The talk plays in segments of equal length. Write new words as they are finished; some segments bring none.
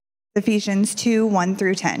Ephesians 2, 1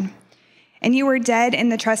 through 10. And you were dead in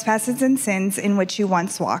the trespasses and sins in which you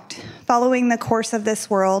once walked, following the course of this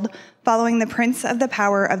world, following the prince of the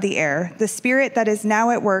power of the air, the spirit that is now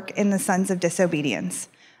at work in the sons of disobedience,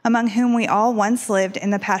 among whom we all once lived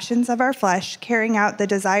in the passions of our flesh, carrying out the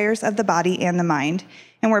desires of the body and the mind,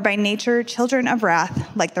 and were by nature children of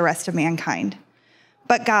wrath like the rest of mankind.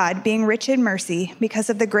 But God, being rich in mercy, because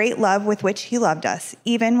of the great love with which he loved us,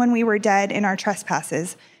 even when we were dead in our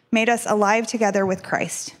trespasses, made us alive together with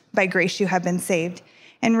Christ. By grace you have been saved,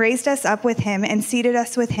 and raised us up with him and seated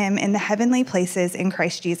us with him in the heavenly places in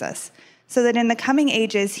Christ Jesus, so that in the coming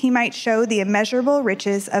ages he might show the immeasurable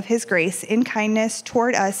riches of his grace in kindness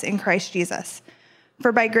toward us in Christ Jesus.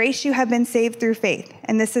 For by grace you have been saved through faith,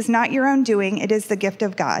 and this is not your own doing, it is the gift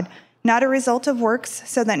of God, not a result of works,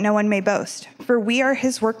 so that no one may boast. For we are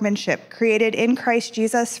his workmanship, created in Christ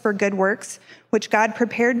Jesus for good works, which God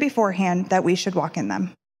prepared beforehand that we should walk in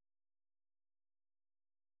them.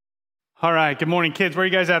 All right, good morning, kids. Where are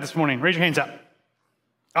you guys at this morning? Raise your hands up.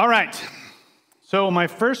 All right, so my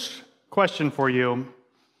first question for you, and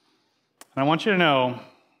I want you to know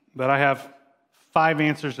that I have 5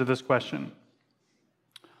 answers to this question.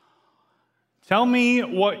 Tell me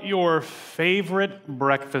what your favorite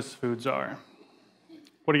breakfast foods are.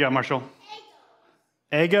 What do you got, Marshall?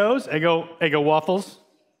 Eggos? Eggo waffles?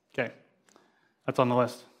 Okay, that's on the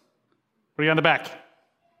list. What do you got in the back?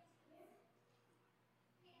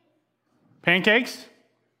 Pancakes?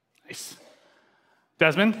 Nice.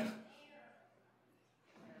 Desmond?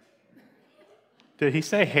 Did he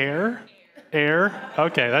say hair? Air?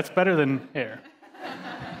 Okay, that's better than hair.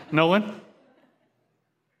 Nolan?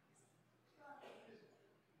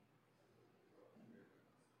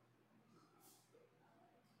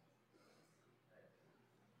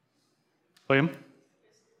 William?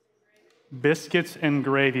 Biscuits and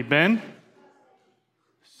gravy. Ben?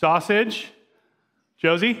 Sausage?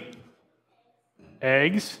 Josie?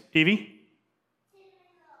 Eggs. Evie?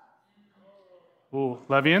 Ooh,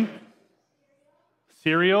 Levian?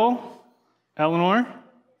 Cereal? Eleanor?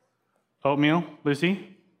 Oatmeal?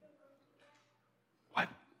 Lucy? What?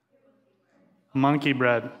 Monkey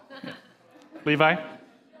bread. Levi?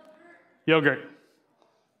 Yogurt.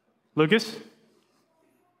 Lucas?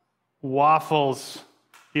 Waffles.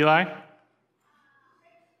 Eli?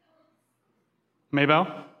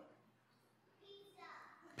 Maybell?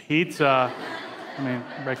 Pizza.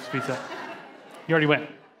 Breakfast pizza. You already went.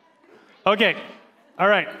 Okay. All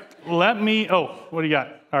right. What do you got,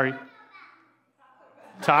 Ari?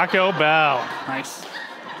 Taco Bell. Nice.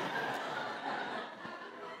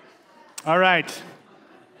 All right.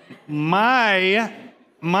 My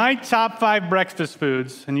top 5 breakfast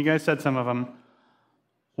foods, and you guys said some of them: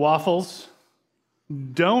 waffles,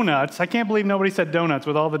 donuts. I can't believe nobody said donuts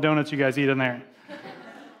with all the donuts you guys eat in there.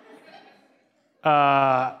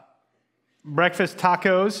 Breakfast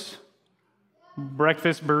tacos,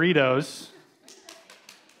 breakfast burritos,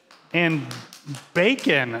 and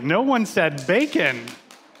bacon. No one said bacon.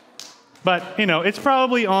 But, it's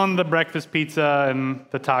probably on the breakfast pizza and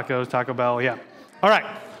the tacos, Taco Bell, yeah. All right,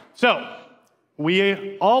 so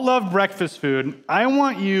we all love breakfast food. I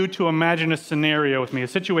want you to imagine a scenario with me, a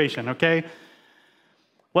situation, okay?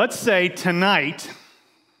 Let's say tonight,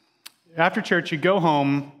 after church, you go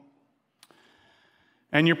home,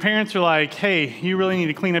 and your parents are like, hey, you really need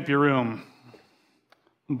to clean up your room.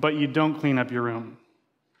 But you don't clean up your room.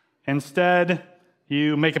 Instead,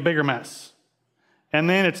 you make a bigger mess. And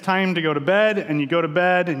then it's time to go to bed, and you go to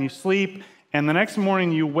bed, and you sleep, and the next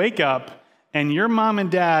morning you wake up, and your mom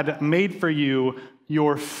and dad made for you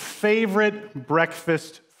your favorite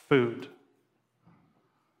breakfast food.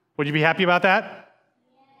 Would you be happy about that?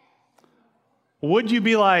 Would you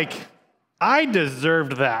be like, I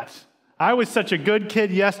deserved that? I was such a good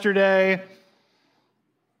kid yesterday.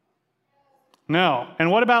 No.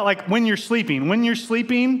 And what about when you're sleeping? When you're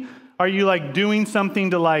sleeping, are you doing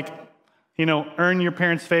something to earn your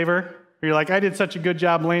parents' favor? Or you're like, I did such a good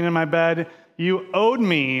job laying in my bed. You owed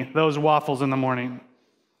me those waffles in the morning.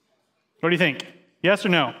 What do you think? Yes or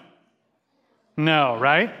no? No,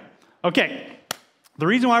 right? Okay. The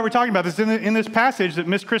reason why we're talking about this in this passage that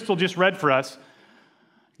Miss Crystal just read for us,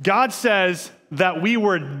 God says that we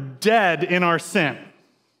were dead in our sin,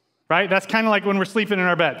 right? That's kind of like when we're sleeping in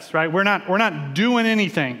our beds, right? We're not doing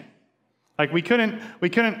anything. We couldn't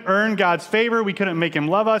earn God's favor. We couldn't make him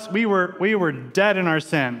love us. We were dead in our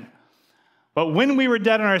sin. But when we were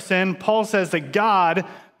dead in our sin, Paul says that God,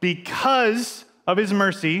 because of his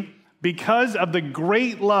mercy, because of the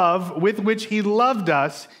great love with which he loved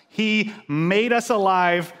us, he made us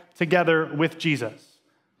alive together with Jesus.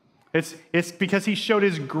 It's because he showed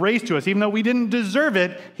his grace to us. Even though we didn't deserve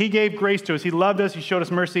it, he gave grace to us. He loved us. He showed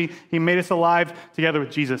us mercy. He made us alive together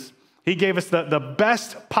with Jesus. He gave us the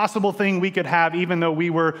best possible thing we could have, even though we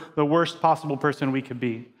were the worst possible person we could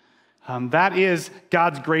be. That is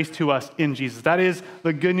God's grace to us in Jesus. That is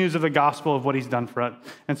the good news of the gospel of what he's done for us.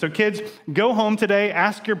 And so kids, go home today,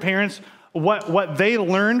 ask your parents what they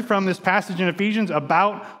learned from this passage in Ephesians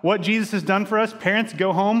about what Jesus has done for us. Parents,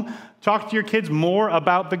 go home, talk to your kids more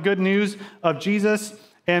about the good news of Jesus,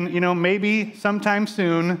 and maybe sometime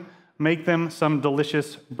soon, make them some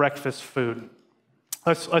delicious breakfast food.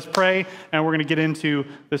 Let's pray, and we're going to get into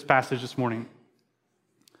this passage this morning.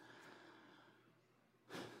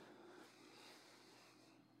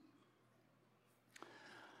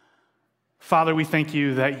 Father, we thank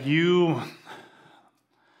you that you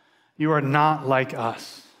are not like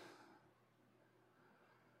us.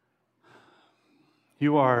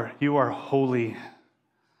 You are holy,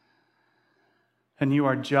 and you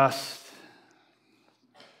are just,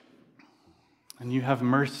 and you have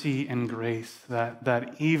mercy and grace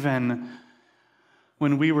that even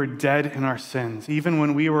when we were dead in our sins, even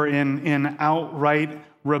when we were in outright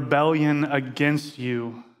rebellion against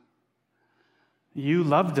you, you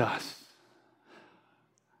loved us.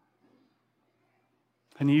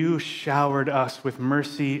 And you showered us with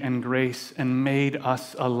mercy and grace and made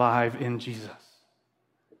us alive in Jesus.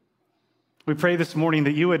 We pray this morning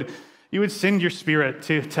that you would send your Spirit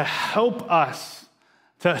to help us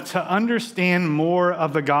to understand more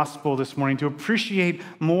of the gospel this morning, to appreciate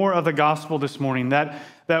more of the gospel this morning,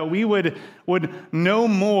 that we would know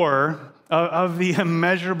more of the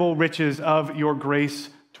immeasurable riches of your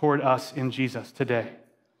grace toward us in Jesus today.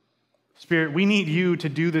 Spirit, we need you to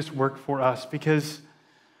do this work for us because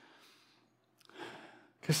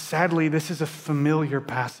sadly, this is a familiar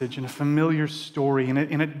passage and a familiar story, and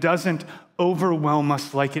it doesn't overwhelm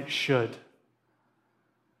us like it should.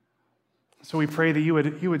 So we pray that you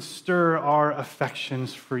would stir our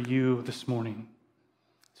affections for you this morning.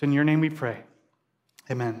 It's in your name we pray.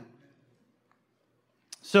 Amen.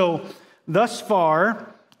 So thus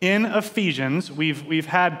far in Ephesians, we've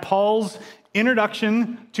had Paul's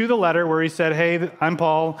introduction to the letter where he said, "Hey, I'm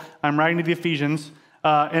Paul. I'm writing to the Ephesians,"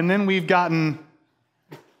 and then we've gotten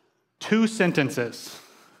 2 sentences.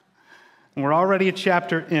 We're already a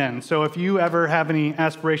chapter in. So if you ever have any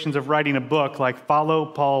aspirations of writing a book, follow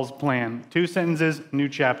Paul's plan. 2 sentences, new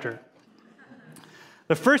chapter.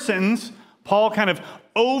 The first sentence, Paul kind of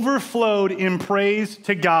overflowed in praise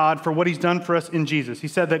to God for what he's done for us in Jesus. He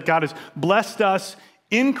said that God has blessed us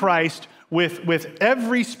in Christ with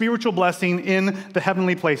every spiritual blessing in the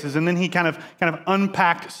heavenly places. And then he kind of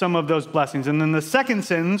unpacked some of those blessings. And then the second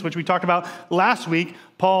sentence, which we talked about last week,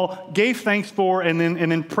 Paul gave thanks for and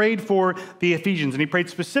then prayed for the Ephesians. And he prayed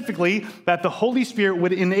specifically that the Holy Spirit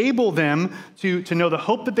would enable them to know the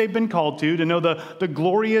hope that they've been called to know the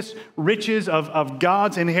glorious riches of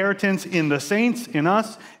God's inheritance in the saints, in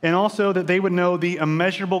us, and also that they would know the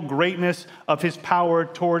immeasurable greatness of his power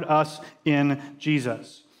toward us in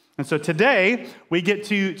Jesus. And so today, we get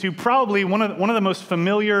to probably one of the most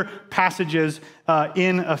familiar passages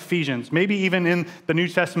in Ephesians, maybe even in the New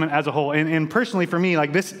Testament as a whole. And personally for me,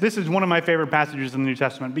 this is one of my favorite passages in the New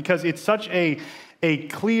Testament because it's such a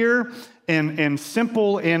clear and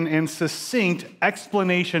simple and succinct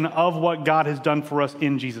explanation of what God has done for us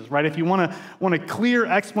in Jesus, right? If you want a clear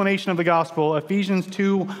explanation of the gospel, Ephesians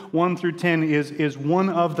 2, 1 through 10 is one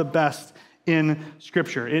of the best in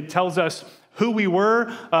Scripture. It tells us who we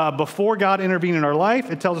were before God intervened in our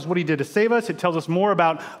life. It tells us what he did to save us. It tells us more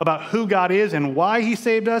about who God is and why he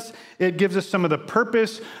saved us. It gives us some of the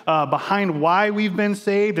purpose behind why we've been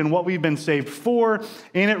saved and what we've been saved for.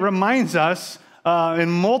 And it reminds us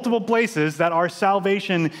in multiple places that our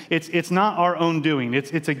salvation, it's not our own doing.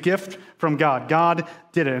 It's a gift from God. God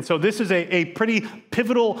did it. And so this is a pretty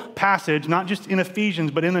pivotal passage, not just in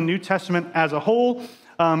Ephesians, but in the New Testament as a whole.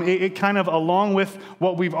 It kind of, along with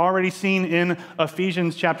what we've already seen in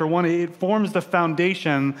Ephesians chapter 1, it forms the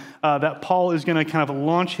foundation that Paul is going to kind of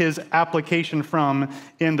launch his application from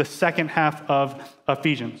in the second half of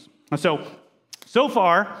Ephesians. And so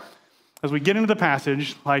far, as we get into the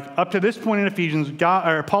passage, up to this point in Ephesians,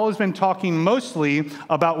 Paul has been talking mostly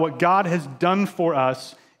about what God has done for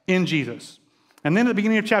us in Jesus. And then at the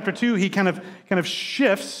beginning of chapter 2, he kind of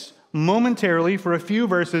shifts momentarily for a few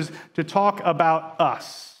verses to talk about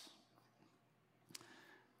us.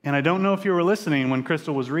 And I don't know if you were listening when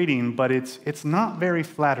Crystal was reading, but it's not very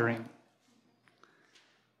flattering.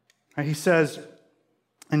 He says,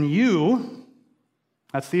 "And you,"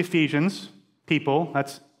 that's the Ephesians people,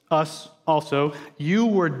 that's us also, "you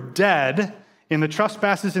were dead in the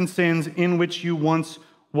trespasses and sins in which you once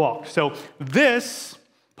walked. So this,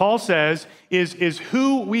 Paul says, is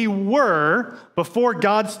who we were before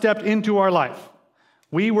God stepped into our life.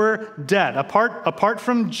 We were dead. Apart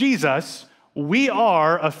from Jesus, we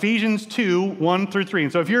are Ephesians 2, 1 through 3.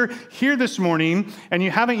 And so if you're here this morning and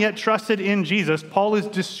you haven't yet trusted in Jesus, Paul is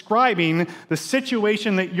describing the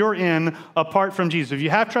situation that you're in apart from Jesus. If you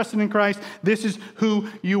have trusted in Christ, this is who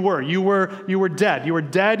you were. You were dead. You were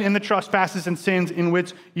dead in the trespasses and sins in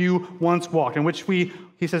which you once walked, in which we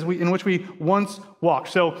once walked.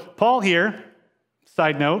 So Paul here,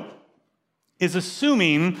 side note, is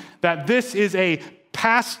assuming that this is a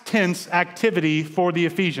past tense activity for the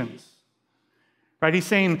Ephesians. Right? He's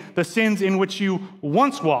saying the sins in which you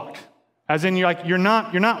once walked, as in you're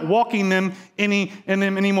not walking them in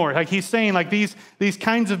them anymore. Like he's saying, like these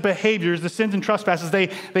kinds of behaviors, the sins and trespasses,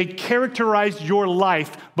 they characterized your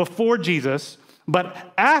life before Jesus, but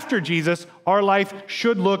after Jesus, our life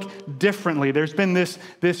should look differently. There's been this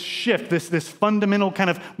shift, this fundamental kind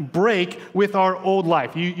of break with our old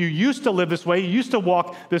life. You used to live this way, you used to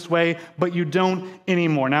walk this way, but you don't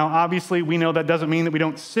anymore. Now, obviously, we know that doesn't mean that we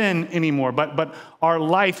don't sin anymore, but our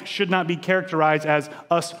life should not be characterized as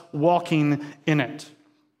us walking in it.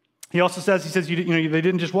 He also says, they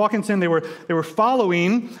didn't just walk in sin, they were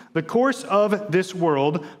following the course of this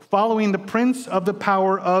world, following the prince of the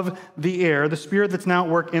power of the air, the spirit that's now at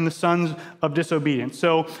work in the sons of disobedience.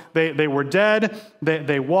 So they were dead,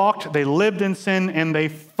 they walked, they lived in sin, and they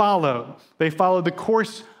followed. They followed the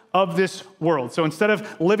course of this world. So instead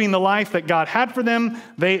of living the life that God had for them,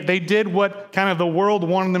 they did what kind of the world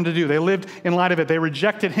wanted them to do. They lived in light of it. They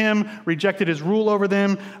rejected him, rejected his rule over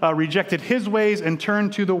them, rejected his ways, and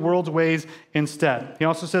turned to the world's ways instead. He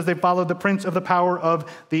also says they followed the prince of the power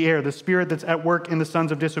of the air, the spirit that's at work in the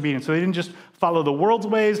sons of disobedience. So they didn't just follow the world's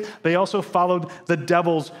ways, they also followed the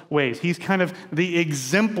devil's ways. He's kind of the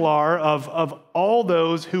exemplar of all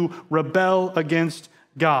those who rebel against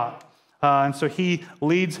God. And so he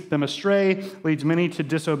leads them astray, leads many to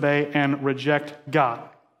disobey and reject God.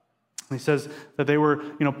 And he says that they were,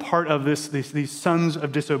 part of these sons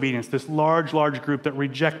of disobedience, this large group that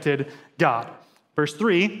rejected God. Verse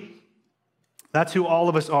 3, that's who all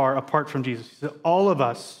of us are apart from Jesus. He said, all of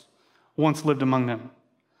us once lived among them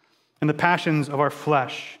in the passions of our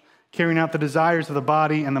flesh, carrying out the desires of the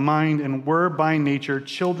body and the mind, and were by nature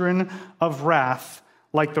children of wrath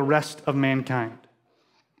like the rest of mankind.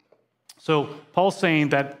 So Paul's saying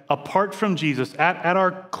that apart from Jesus, at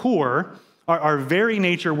our core, our very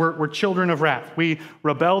nature, we're children of wrath. We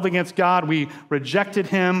rebelled against God. We rejected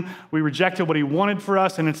him. We rejected what he wanted for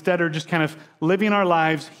us, and instead are just kind of living our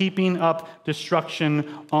lives, heaping up destruction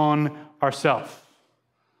on ourselves.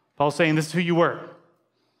 Paul's saying this is who you were.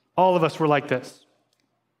 All of us were like this.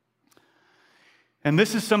 And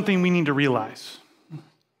this is something we need to realize,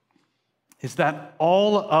 is that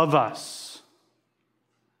all of us,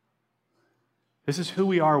 this is who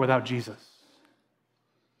we are without Jesus.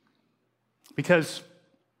 Because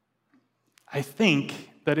I think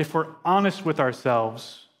that if we're honest with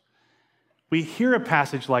ourselves, we hear a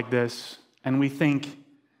passage like this and we think,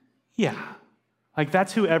 yeah, like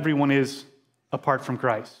that's who everyone is apart from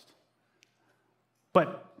Christ.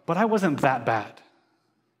 But I wasn't that bad.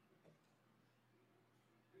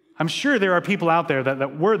 I'm sure there are people out there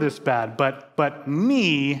that were this bad, but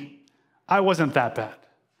me, I wasn't that bad.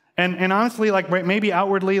 And honestly, like maybe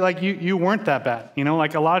outwardly, like you weren't that bad.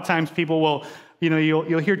 Like a lot of times people will,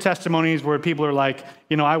 you'll hear testimonies where people are like,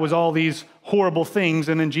 I was all these horrible things,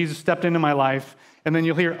 and then Jesus stepped into my life. And then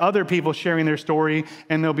you'll hear other people sharing their story,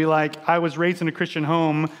 and they'll be like, I was raised in a Christian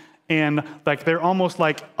home, and like they're almost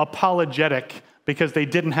like apologetic because they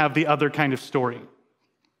didn't have the other kind of story.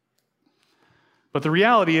 But the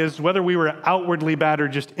reality is, whether we were outwardly bad or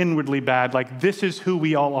just inwardly bad, like this is who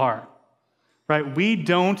we all are. Right? We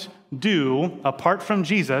don't do, apart from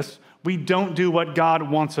Jesus, we don't do what God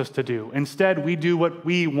wants us to do. Instead, we do what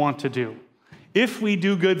we want to do. If we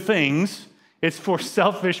do good things, it's for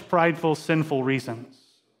selfish, prideful, sinful reasons.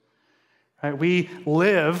 Right? We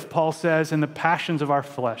live, Paul says, in the passions of our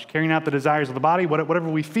flesh, carrying out the desires of the body. Whatever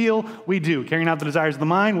we feel, we do. Carrying out the desires of the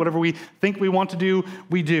mind, whatever we think we want to do,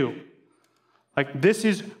 we do. Like this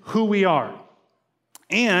is who we are.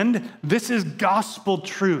 And this is gospel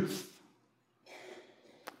truth.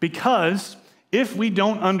 Because if we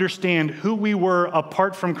don't understand who we were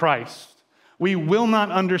apart from Christ, we will not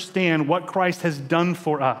understand what Christ has done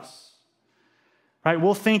for us. Right?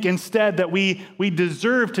 We'll think instead that we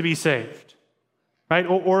deserve to be saved. Right?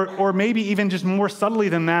 Or maybe even just more subtly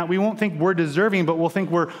than that, we won't think we're deserving, but we'll think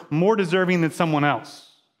we're more deserving than someone else.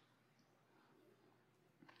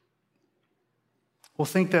 We'll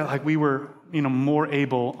think that like we were, more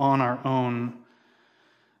able on our own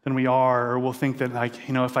than we are, or we'll think that, like,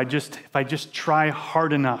 if I just try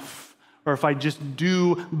hard enough, or if I just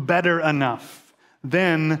do better enough,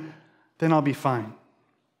 then I'll be fine.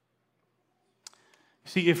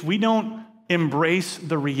 See, if we don't embrace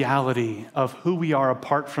the reality of who we are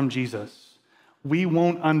apart from Jesus, we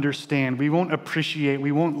won't understand, we won't appreciate,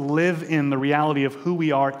 we won't live in the reality of who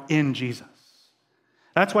we are in Jesus.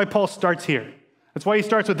 That's why Paul starts here. That's why he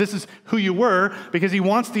starts with, this is who you were, because he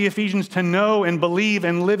wants the Ephesians to know and believe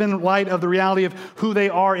and live in light of the reality of who they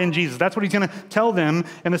are in Jesus. That's what he's going to tell them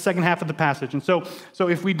in the second half of the passage. And so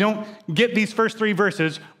if we don't get these first three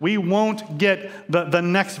verses, we won't get the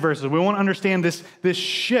next verses. We won't understand this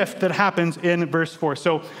shift that happens in verse 4.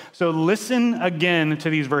 So listen again to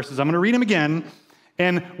these verses. I'm going to read them again.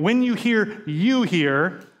 And when you hear "you"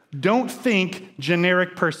 here, don't think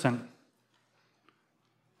generic person.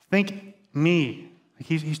 Think me.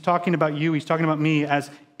 He's talking about you. He's talking about me as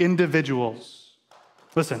individuals.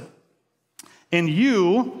 Listen. And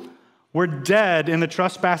you were dead in the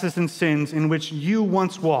trespasses and sins in which you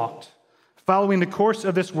once walked, following the course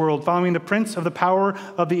of this world, following the prince of the power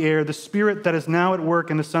of the air, the spirit that is now at work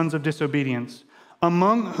in the sons of disobedience,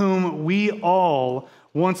 among whom we all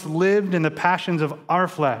once lived in the passions of our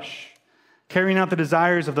flesh, carrying out the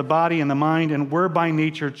desires of the body and the mind, and were by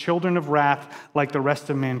nature children of wrath like the rest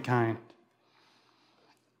of mankind.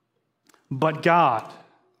 But God,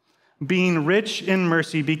 being rich in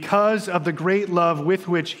mercy because of the great love with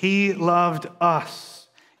which he loved us,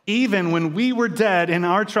 even when we were dead in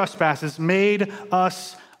our trespasses, made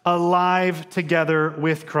us alive together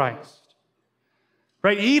with Christ.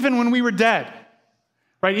 Right? Even when we were dead.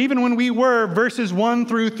 Right? Even when we were, verses 1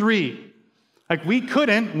 through 3. Like, we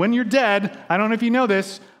couldn't, when you're dead, I don't know if you know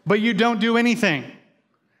this, but you don't do anything.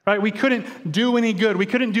 Right? We couldn't do any good. We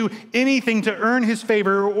couldn't do anything to earn his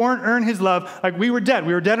favor or earn his love. Like, we were dead.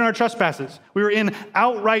 We were dead in our trespasses. We were in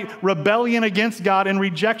outright rebellion against God and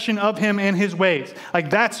rejection of him and his ways. Like,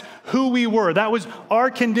 that's who we were. That was our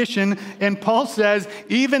condition. And Paul says,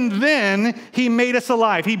 even then, he made us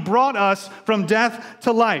alive. He brought us from death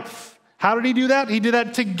to life. How did he do that? He did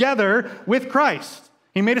that together with Christ.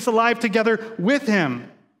 He made us alive together with him.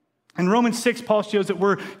 In Romans 6, Paul shows that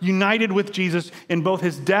we're united with Jesus in both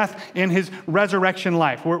his death and his resurrection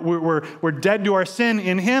life. We're dead to our sin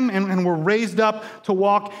in him, and we're raised up to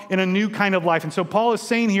walk in a new kind of life. And so Paul is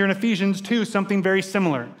saying here in Ephesians 2 something very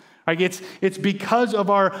similar. Like, it's because of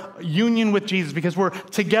our union with Jesus, because we're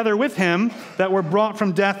together with him, that we're brought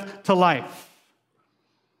from death to life.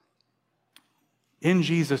 In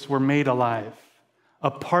Jesus, we're made alive.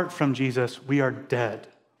 Apart from Jesus, we are dead.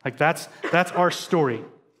 Like, that's our story.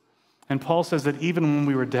 And Paul says that even when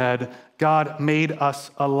we were dead, God made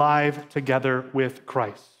us alive together with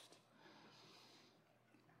Christ.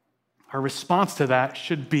 Our response to that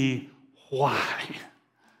should be, why?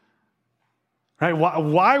 Right?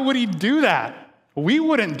 Why would he do that? We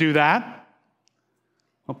wouldn't do that.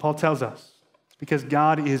 Well, Paul tells us it's because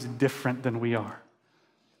God is different than we are.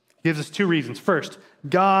 He gives us two reasons. First,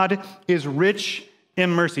 God is rich in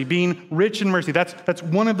mercy. Being rich in mercy, that's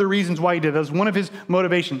one of the reasons why he did it. That was one of his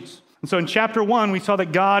motivations. And so in chapter 1, we saw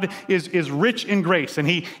that God is rich in grace, and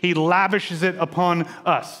he lavishes it upon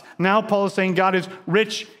us. Now Paul is saying God is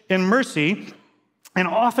rich in mercy, and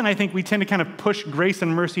often I think we tend to kind of push grace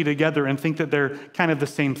and mercy together and think that they're kind of the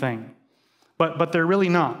same thing. But they're really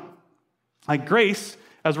not. Like, grace,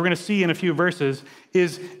 as we're going to see in a few verses,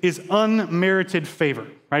 is unmerited favor,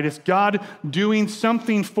 right? It's God doing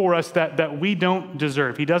something for us that we don't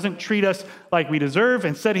deserve. He doesn't treat us like we deserve.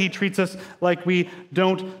 Instead, he treats us like we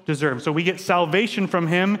don't deserve. So we get salvation from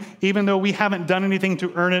him, even though we haven't done anything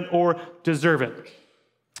to earn it or deserve it.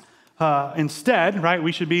 Instead, right,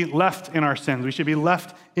 we should be left in our sins. We should be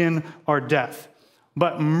left in our death.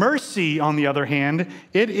 But mercy, on the other hand,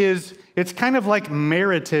 it's kind of like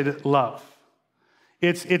merited love.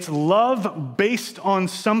 It's love based on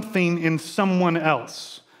something in someone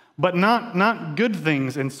else, but not good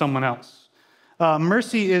things in someone else.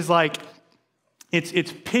 Mercy is like,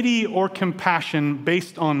 it's pity or compassion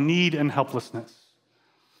based on need and helplessness.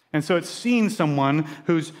 And so it's seeing someone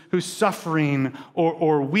who's suffering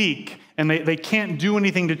or weak, and they can't do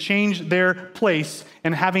anything to change their place,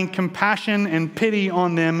 and having compassion and pity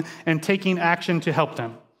on them and taking action to help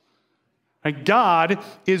them. Like, God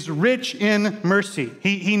is rich in mercy.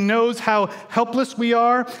 He knows how helpless we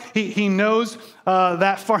are. He knows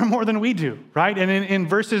that far more than we do, right? And in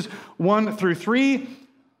verses 1 through 3,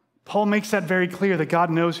 Paul makes that very clear, that God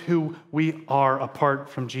knows who we are apart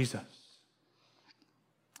from Jesus.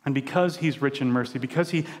 And because he's rich in mercy, because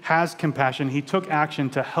he has compassion, he took action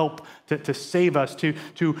to help, to save us, to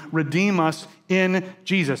redeem us in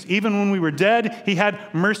Jesus. Even when we were dead, he had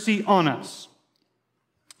mercy on us.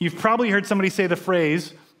 You've probably heard somebody say the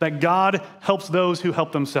phrase that God helps those who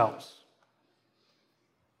help themselves.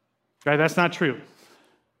 Right? That's not true.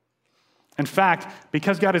 In fact,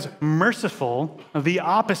 because God is merciful, the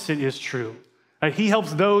opposite is true. Right? He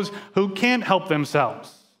helps those who can't help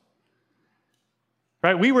themselves.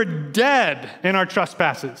 Right? We were dead in our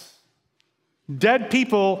trespasses. Dead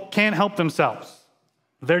people can't help themselves.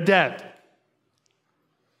 They're dead.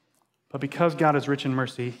 But because God is rich in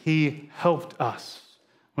mercy, he helped us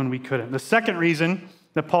when we couldn't. The second reason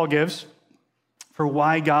that Paul gives for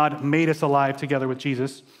why God made us alive together with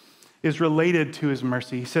Jesus is related to his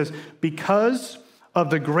mercy. He says, because of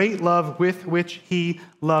the great love with which he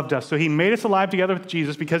loved us. So he made us alive together with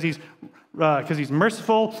Jesus because he's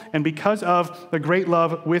merciful and because of the great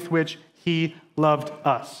love with which he loved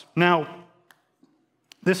us. Now,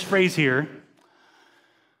 this phrase here,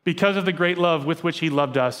 because of the great love with which he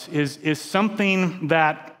loved us, is something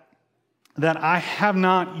that I have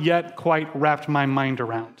not yet quite wrapped my mind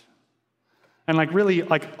around. And really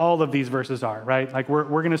all of these verses are, right? Like we're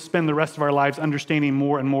going to spend the rest of our lives understanding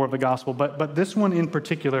more and more of the gospel, but this one in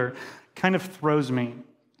particular kind of throws me.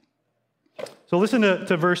 So listen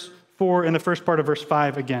to verse 4 and the first part of verse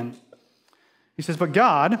 5 again. He says, but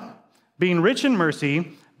God, being rich in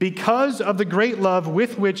mercy, because of the great love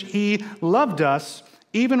with which he loved us,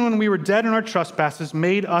 even when we were dead in our trespasses,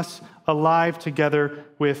 made us alive together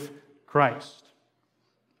with Christ.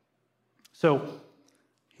 So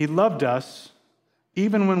he loved us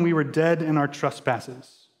even when we were dead in our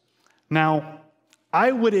trespasses. Now,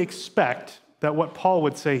 I would expect that what Paul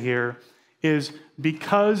would say here is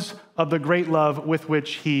because of the great love with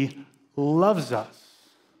which he loves us.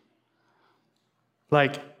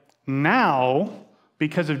 Like now,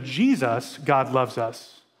 because of Jesus, God loves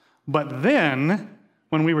us. But then,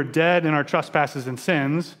 when we were dead in our trespasses and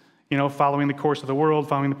sins, following the course of the world,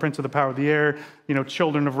 following the prince of the power of the air,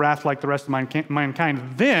 children of wrath like the rest of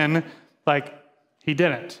mankind, then, he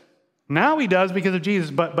didn't. Now he does because of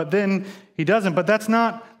Jesus, but then he doesn't. But that's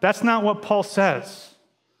not what Paul says.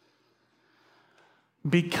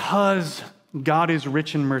 Because God is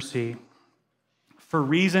rich in mercy, for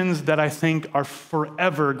reasons that I think are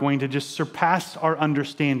forever going to just surpass our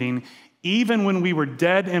understanding, even when we were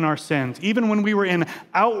dead in our sins, even when we were in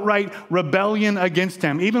outright rebellion against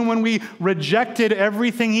him, even when we rejected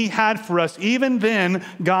everything he had for us, even then,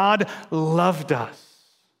 God loved us.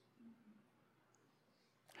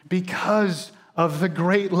 Because of the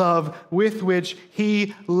great love with which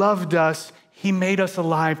he loved us, he made us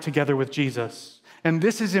alive together with Jesus. And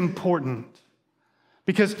this is important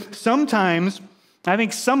because sometimes I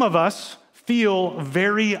think some of us feel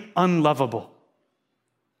very unlovable.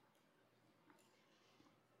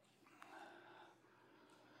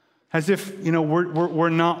 As if, we're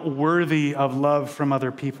not worthy of love from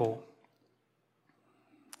other people.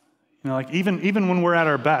 Even when we're at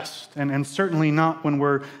our best, and certainly not when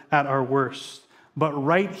we're at our worst. But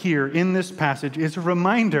right here in this passage is a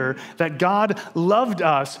reminder that God loved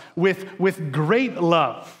us with great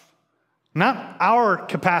love. Not our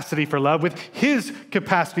capacity for love, with his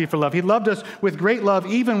capacity for love. He loved us with great love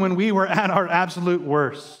even when we were at our absolute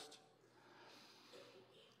worst.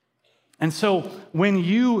 And so when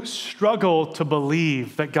you struggle to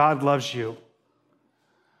believe that God loves you,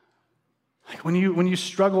 when you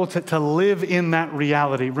struggle to live in that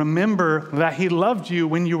reality, remember that he loved you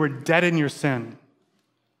when you were dead in your sin.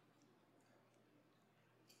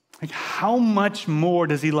 How much more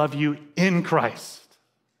does he love you in Christ?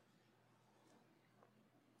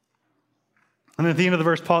 And then at the end of the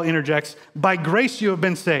verse, Paul interjects, by grace you have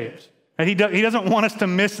been saved. And he doesn't want us to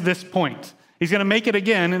miss this point. He's going to make it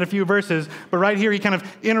again in a few verses, but right here he kind of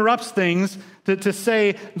interrupts things to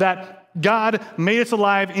say that God made us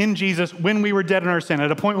alive in Jesus when we were dead in our sin,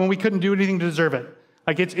 at a point when we couldn't do anything to deserve it.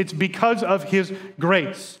 It's because of his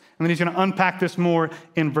grace. And then he's going to unpack this more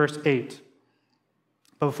in verse 8.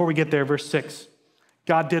 But before we get there, verse 6.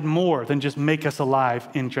 God did more than just make us alive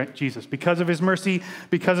in Jesus. Because of his mercy,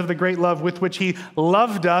 because of the great love with which he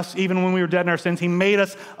loved us, even when we were dead in our sins, he made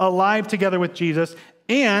us alive together with Jesus,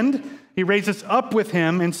 and he raised us up with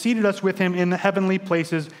him and seated us with him in the heavenly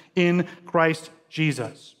places in Christ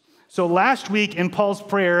Jesus. So last week in Paul's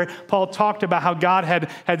prayer, Paul talked about how God had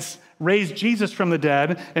raised Jesus from the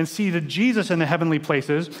dead and seated Jesus in the heavenly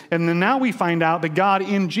places. And then now we find out that God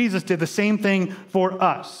in Jesus did the same thing for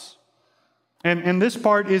us. And this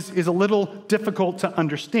part is a little difficult to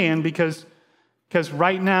understand because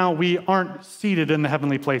right now we aren't seated in the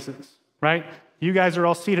heavenly places, right? You guys are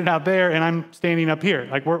all seated out there, and I'm standing up here.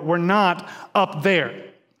 Like, we're not up there.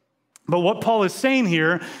 But what Paul is saying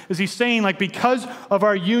here is he's saying, like, because of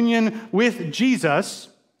our union with Jesus,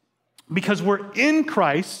 because we're in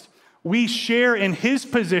Christ, we share in his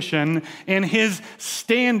position and his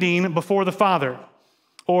standing before the Father.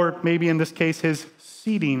 Or maybe in this case, his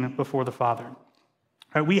seating before the Father.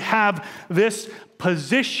 Right, we have this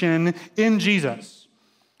position in Jesus.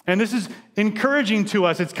 And this is encouraging to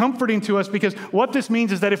us. It's comforting to us because what this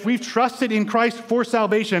means is that if we've trusted in Christ for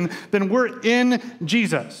salvation, then we're in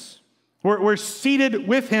Jesus. We're seated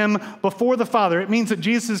with him before the Father. It means that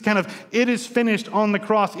Jesus is kind of, it is finished on the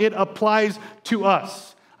cross. It applies to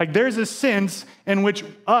us. Like there's a sense in which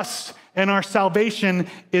us and our salvation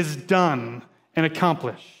is done and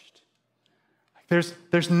accomplished.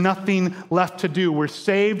 There's nothing left to do. We're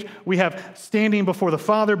saved. We have standing before the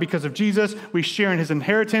Father because of Jesus. We share in his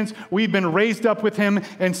inheritance. We've been raised up with him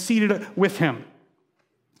and seated with him.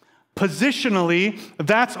 Positionally,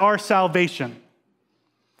 that's our salvation.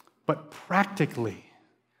 But practically,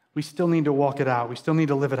 we still need to walk it out. We still need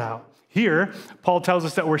to live it out. Here, Paul tells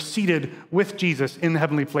us that we're seated with Jesus in the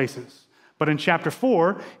heavenly places. But in chapter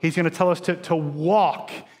 4, he's going to tell us to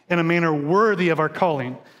walk in a manner worthy of our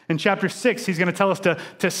calling. In chapter 6, he's going to tell us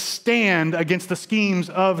to stand against the schemes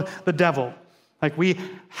of the devil. Like we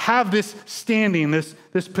have this standing,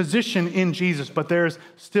 this position in Jesus, but there's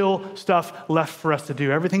still stuff left for us to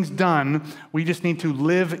do. Everything's done. We just need to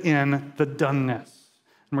live in the doneness.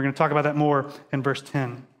 And we're going to talk about that more in verse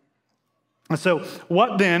 10. And so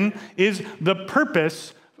what then is the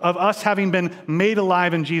purpose of us having been made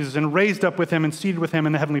alive in Jesus and raised up with him and seated with him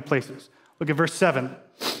in the heavenly places? Look at verse 7.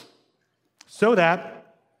 So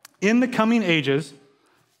that in the coming ages,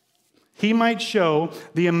 he might show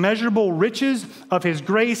the immeasurable riches of his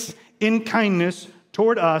grace in kindness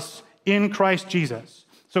toward us in Christ Jesus.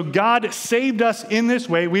 So God saved us in this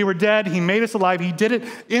way. We were dead. He made us alive. He did it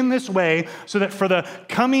in this way so that for the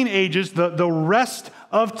coming ages, the rest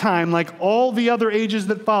of time, like all the other ages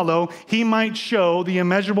that follow, he might show the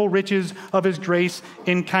immeasurable riches of his grace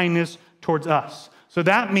in kindness towards us. So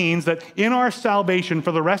that means that in our salvation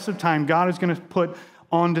for the rest of time, God is going to put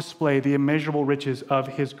on display the immeasurable riches of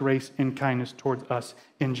his grace and kindness towards us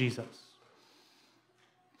in Jesus.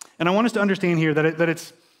 And I want us to understand here that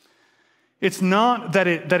it's not that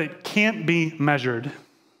it can't be measured,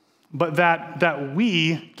 but that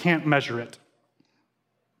we can't measure it.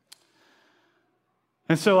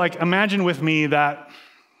 And so, like, imagine with me that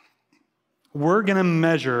we're going to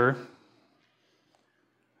measure,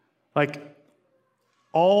 like,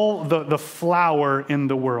 all the flour in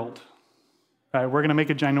the world. Right? We're going to make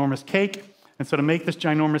a ginormous cake. And so to make this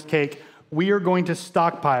ginormous cake, we are going to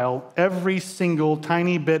stockpile every single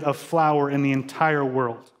tiny bit of flour in the entire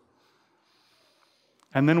world.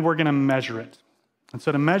 And then we're going to measure it. And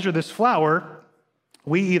so to measure this flour,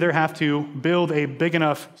 we either have to build a big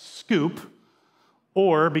enough scoop,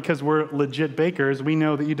 or because we're legit bakers, we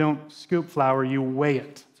know that you don't scoop flour, you weigh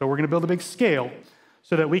it. So we're going to build a big scale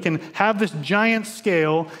so that we can have this giant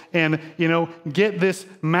scale and, get this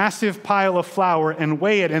massive pile of flour and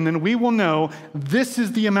weigh it, and then we will know this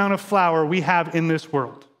is the amount of flour we have in this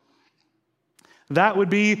world. That would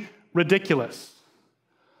be ridiculous.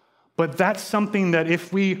 But that's something that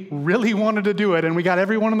if we really wanted to do it and we got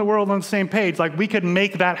everyone in the world on the same page, like we could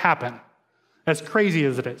make that happen, as crazy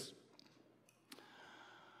as it is.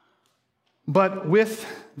 But with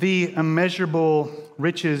the immeasurable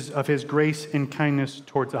riches of his grace and kindness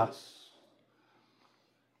towards us,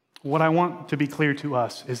 what I want to be clear to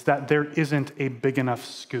us is that there isn't a big enough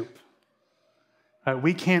scoop.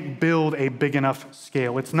 We can't build a big enough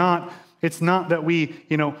scale. It's not that we,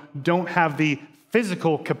 don't have the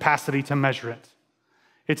physical capacity to measure it.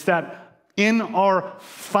 It's that in our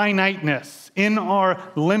finiteness, in our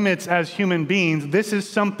limits as human beings, this is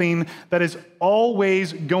something that is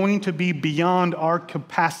always going to be beyond our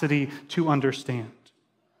capacity to understand.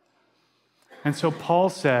 And so Paul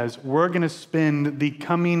says we're going to spend the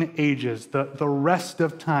coming ages, the rest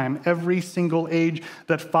of time, every single age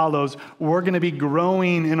that follows, we're going to be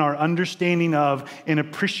growing in our understanding of and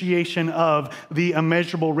appreciation of the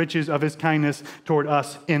immeasurable riches of his kindness toward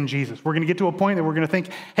us in Jesus. We're going to get to a point that we're going to think,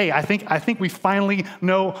 hey, I think we finally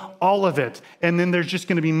know all of it. And then there's just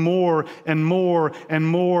going to be more and more and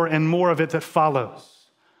more and more of it that follows.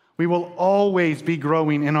 We will always be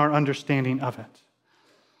growing in our understanding of it.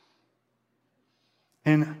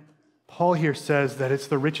 And Paul here says that it's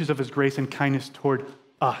the riches of his grace and kindness toward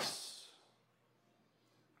us.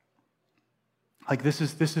 Like this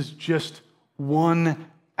is just one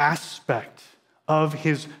aspect of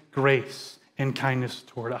his grace and kindness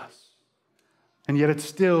toward us. And yet it's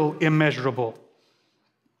still immeasurable.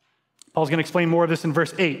 Paul's going to explain more of this in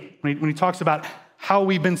verse 8 when he talks about how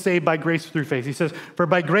we've been saved by grace through faith. He says, "For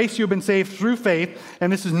by grace you have been saved through faith,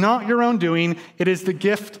 and this is not your own doing. It is the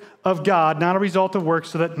gift of God, not a result of works,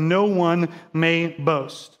 so that no one may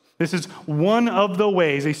boast." This is one of the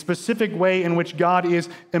ways, a specific way in which God is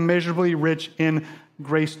immeasurably rich in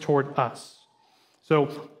grace toward us.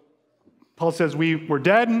 So Paul says we were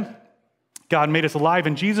dead. God made us alive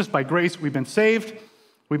in Jesus. By grace we've been saved.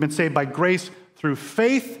 We've been saved by grace through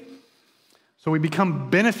faith. So we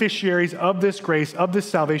become beneficiaries of this grace, of this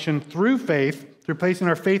salvation through faith, through placing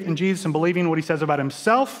our faith in Jesus and believing what he says about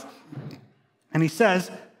himself. And he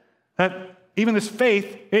says that even this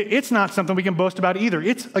faith, it's not something we can boast about either.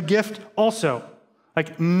 It's a gift also.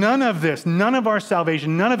 Like none of this, none of our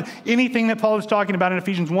salvation, none of anything that Paul is talking about in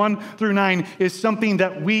Ephesians 1 through 9 is something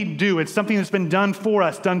that we do. It's something that's been done for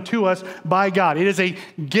us, done to us by God. It is a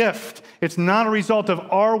gift. It's not a result of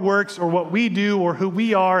our works or what we do or who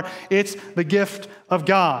we are. It's the gift of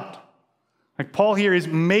God. Like Paul here is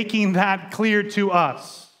making that clear to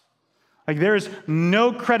us. Like there is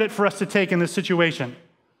no credit for us to take in this situation.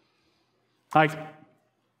 Like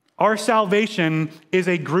our salvation is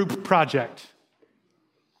a group project.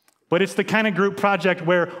 But it's the kind of group project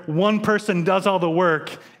where one person does all the work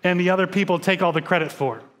and the other people take all the credit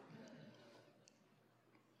for it.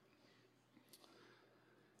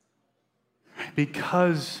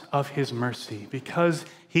 Because of his mercy, because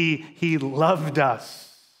he loved us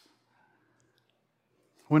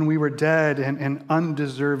when we were dead and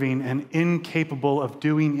undeserving and incapable of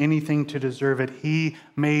doing anything to deserve it, he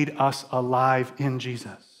made us alive in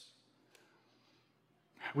Jesus.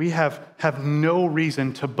 We have no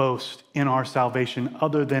reason to boast in our salvation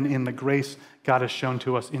other than in the grace God has shown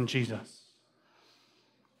to us in Jesus.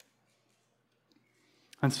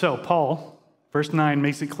 And so Paul, verse 9,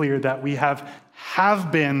 makes it clear that we have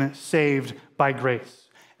been saved by grace.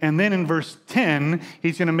 And then in verse 10,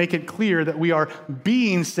 he's going to make it clear that we are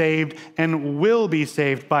being saved and will be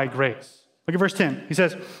saved by grace. Look at verse 10. He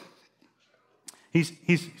says, he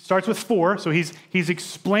starts with 4, so he's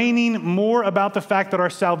explaining more about the fact that our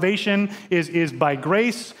salvation is by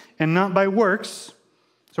grace and not by works,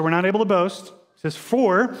 so we're not able to boast. He says,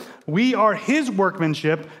 "For we are his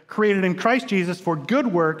workmanship, created in Christ Jesus for good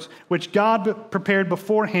works, which God prepared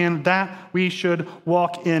beforehand that we should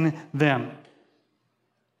walk in them."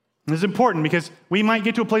 And this is important because we might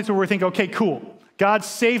get to a place where we think, okay, cool, God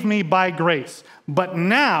saved me by grace, but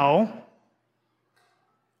now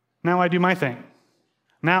I do my thing.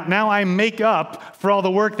 Now I make up for all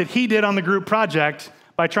the work that he did on the group project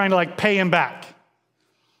by trying to pay him back.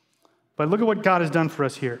 But look at what God has done for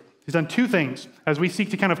us here. He's done 2 things as we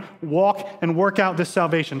seek to kind of walk and work out this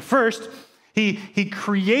salvation. First, he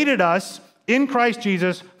created us in Christ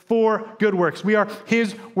Jesus for good works. We are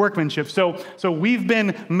his workmanship. So we've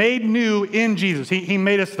been made new in Jesus. He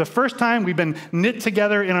made us the first time. We've been knit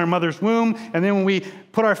together in our mother's womb. And then when we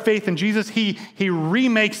put our faith in Jesus, he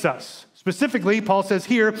remakes us. Specifically, Paul says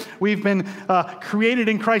here, we've been created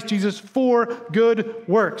in Christ Jesus for good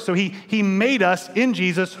works. So he made us in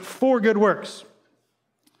Jesus for good works.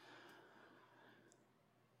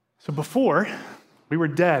 So before, we were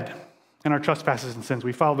dead in our trespasses and sins.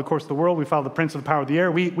 We followed the course of the world. We followed the prince of the power of the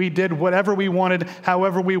air. We did whatever we wanted,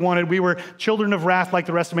 however we wanted. We were children of wrath like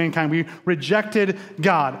the rest of mankind. We rejected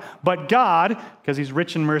God. But God, because he's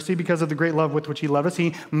rich in mercy, because of the great love with which he loved us,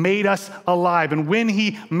 he made us alive. And when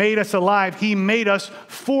he made us alive, he made us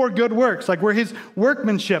for good works. Like we're his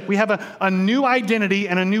workmanship. We have a new identity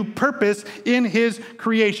and a new purpose in his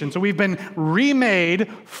creation. So we've been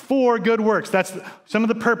remade for good works. That's some of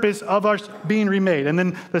the purpose of us being remade. And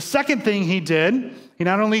then the second thing he did, he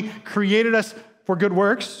not only created us for good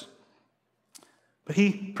works, but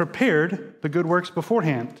he prepared the good works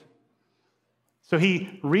beforehand. So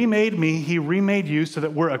he remade me, he remade you so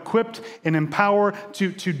that we're equipped and empowered to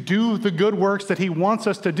do the good works that he wants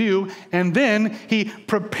us to do. And then he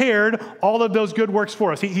prepared all of those good works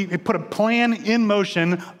for us. He put a plan in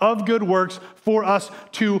motion of good works for us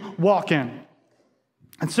to walk in.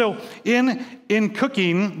 And so in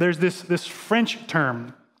cooking, there's this French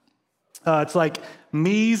term. It's like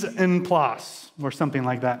mise en place or something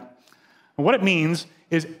like that. And what it means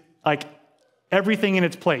is like everything in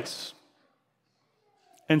its place.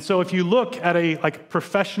 And so if you look at a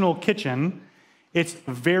professional kitchen, it's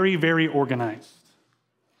very, very organized.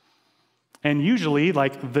 And usually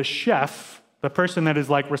the chef, the person that is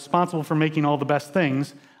responsible for making all the best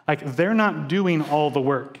things, they're not doing all the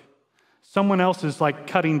work. Someone else is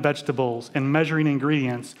cutting vegetables and measuring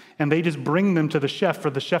ingredients, and they just bring them to the chef for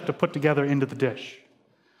the chef to put together into the dish.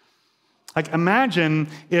 Imagine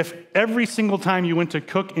if every single time you went to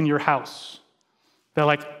cook in your house, That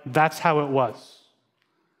like, that's how it was.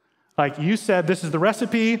 Like you said, this is the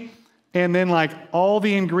recipe, and then like all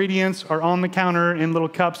the ingredients are on the counter in little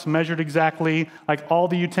cups measured exactly. Like all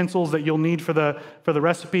the utensils that you'll need for the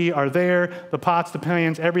recipe are there. The pots, the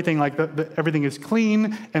pans, everything, like everything is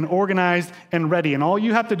clean and organized and ready. And all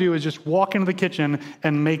you have to do is just walk into the kitchen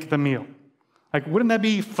and make the meal. Like, wouldn't that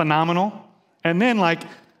be phenomenal? And then like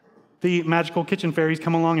the magical kitchen fairies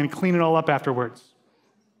come along and clean it all up afterwards.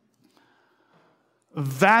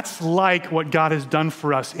 That's like what God has done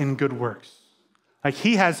for us in good works. Like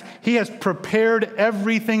he has prepared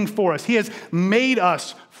everything for us. He has made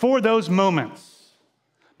us for those moments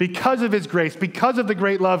because of his grace, because of the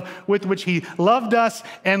great love with which he loved us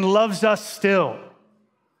and loves us still.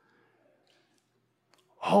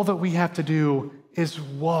 All that we have to do is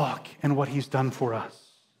walk in what he's done for us.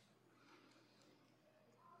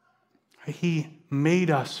 He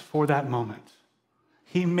made us for that moment.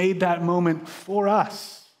 He made that moment for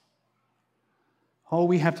us. All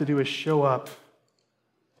we have to do is show up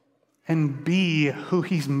and be who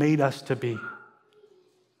he's made us to be.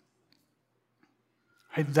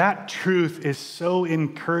 That truth is so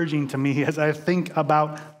encouraging to me as I think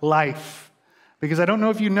about life. Because I don't know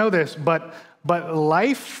if you know this, but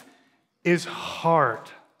life is hard.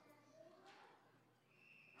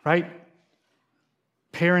 Right?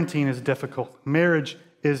 Parenting is difficult. Marriage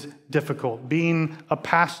is difficult. Being a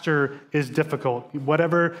pastor is difficult.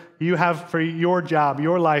 Whatever you have for your job,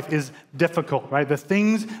 your life is difficult, right? The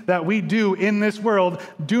things that we do in this world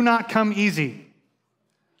do not come easy.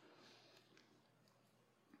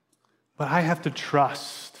 But I have to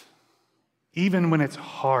trust, even when it's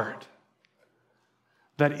hard,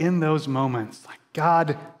 that in those moments, like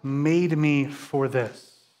God made me for this.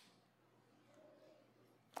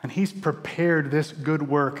 And he's prepared this good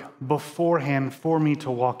work beforehand for me to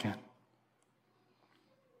walk in.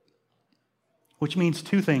 Which means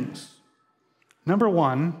two things. Number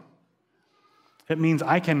one, it means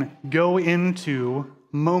I can go into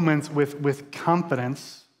moments with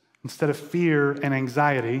confidence instead of fear and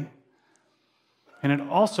anxiety. And it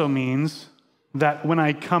also means that when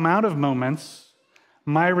I come out of moments,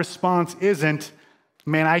 my response isn't,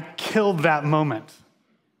 man, I killed that moment.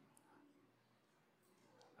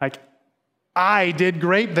 Like, I did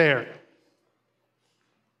great there.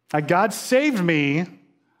 Like, God saved me,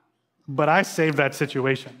 but I saved that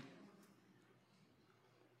situation.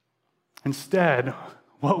 Instead,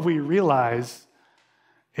 what we realize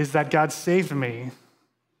is that God saved me,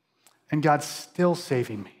 and God's still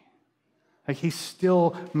saving me. Like, he's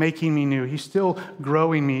still making me new. He's still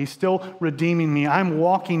growing me. He's still redeeming me. I'm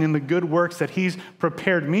walking in the good works that he's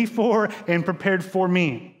prepared me for and prepared for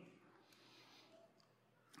me.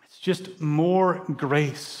 Just more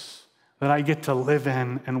grace that I get to live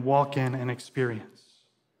in and walk in and experience.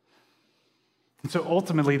 And so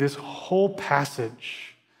ultimately, this whole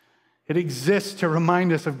passage, it exists to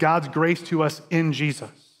remind us of God's grace to us in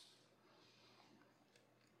Jesus.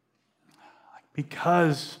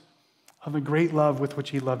 Because of the great love with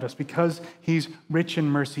which he loved us, because he's rich in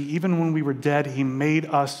mercy, even when we were dead, he made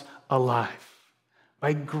us alive.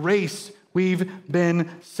 By grace, we've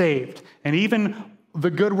been saved. And even the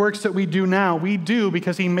good works that we do now, we do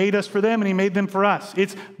because he made us for them and he made them for us.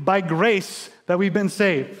 It's by grace that we've been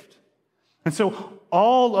saved. And so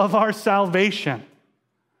all of our salvation,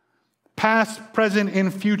 past, present,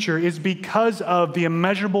 and future, is because of the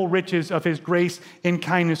immeasurable riches of his grace and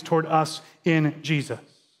kindness toward us in Jesus.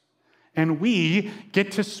 And we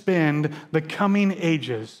get to spend the coming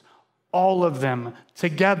ages, all of them,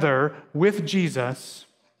 together with Jesus,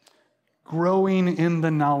 growing in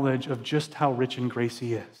the knowledge of just how rich in grace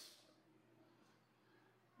he is.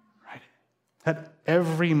 Right? That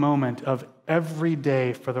every moment of every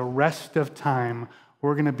day for the rest of time,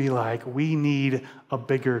 we're going to be like, we need a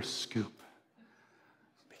bigger scoop.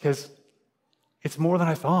 Because it's more than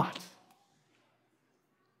I thought.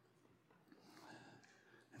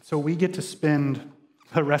 And so we get to spend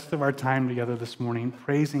the rest of our time together this morning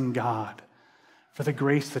praising God for the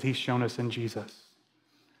grace that he's shown us in Jesus.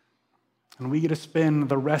 And we get to spend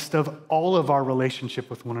the rest of all of our relationship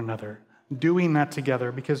with one another doing that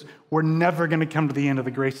together because we're never going to come to the end of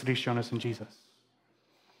the grace that he's shown us in Jesus.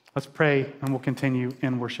 Let's pray and we'll continue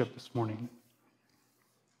in worship this morning.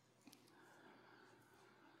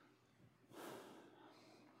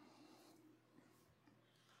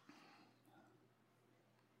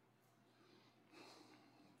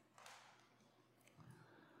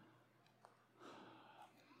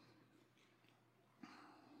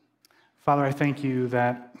 Father, I thank you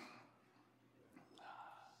that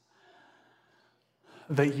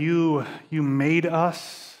you made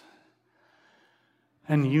us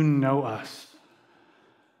and you know us.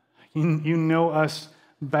 You know us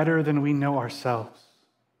better than we know ourselves.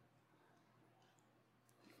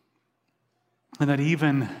 And that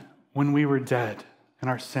even when we were dead in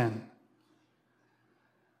our sin,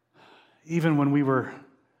 even when we were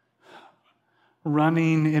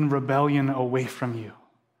running in rebellion away from you,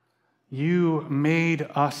 you made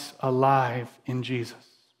us alive in Jesus.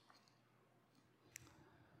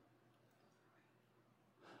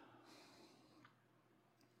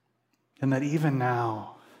 And that even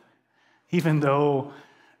now, even though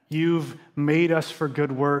you've made us for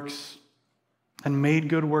good works and made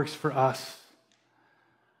good works for us,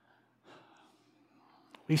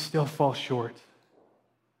 we still fall short.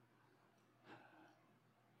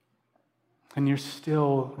 And you're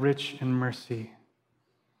still rich in mercy.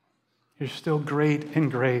 You're still great in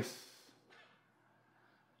grace.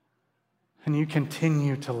 And you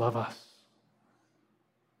continue to love us.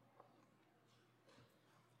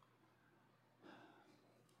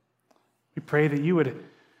 We pray that you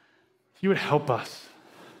would help us.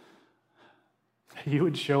 That you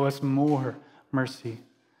would show us more mercy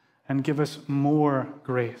and give us more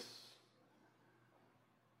grace.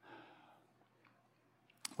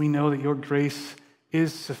 We know that your grace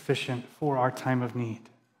is sufficient for our time of need.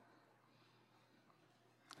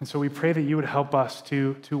 And so we pray that you would help us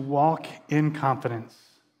to walk in confidence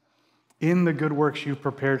in the good works you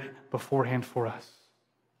prepared beforehand for us.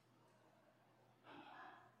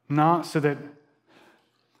 Not so that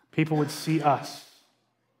people would see us,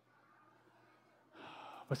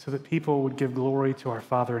 but so that people would give glory to our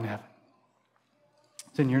Father in heaven.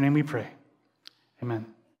 It's in your name we pray. Amen.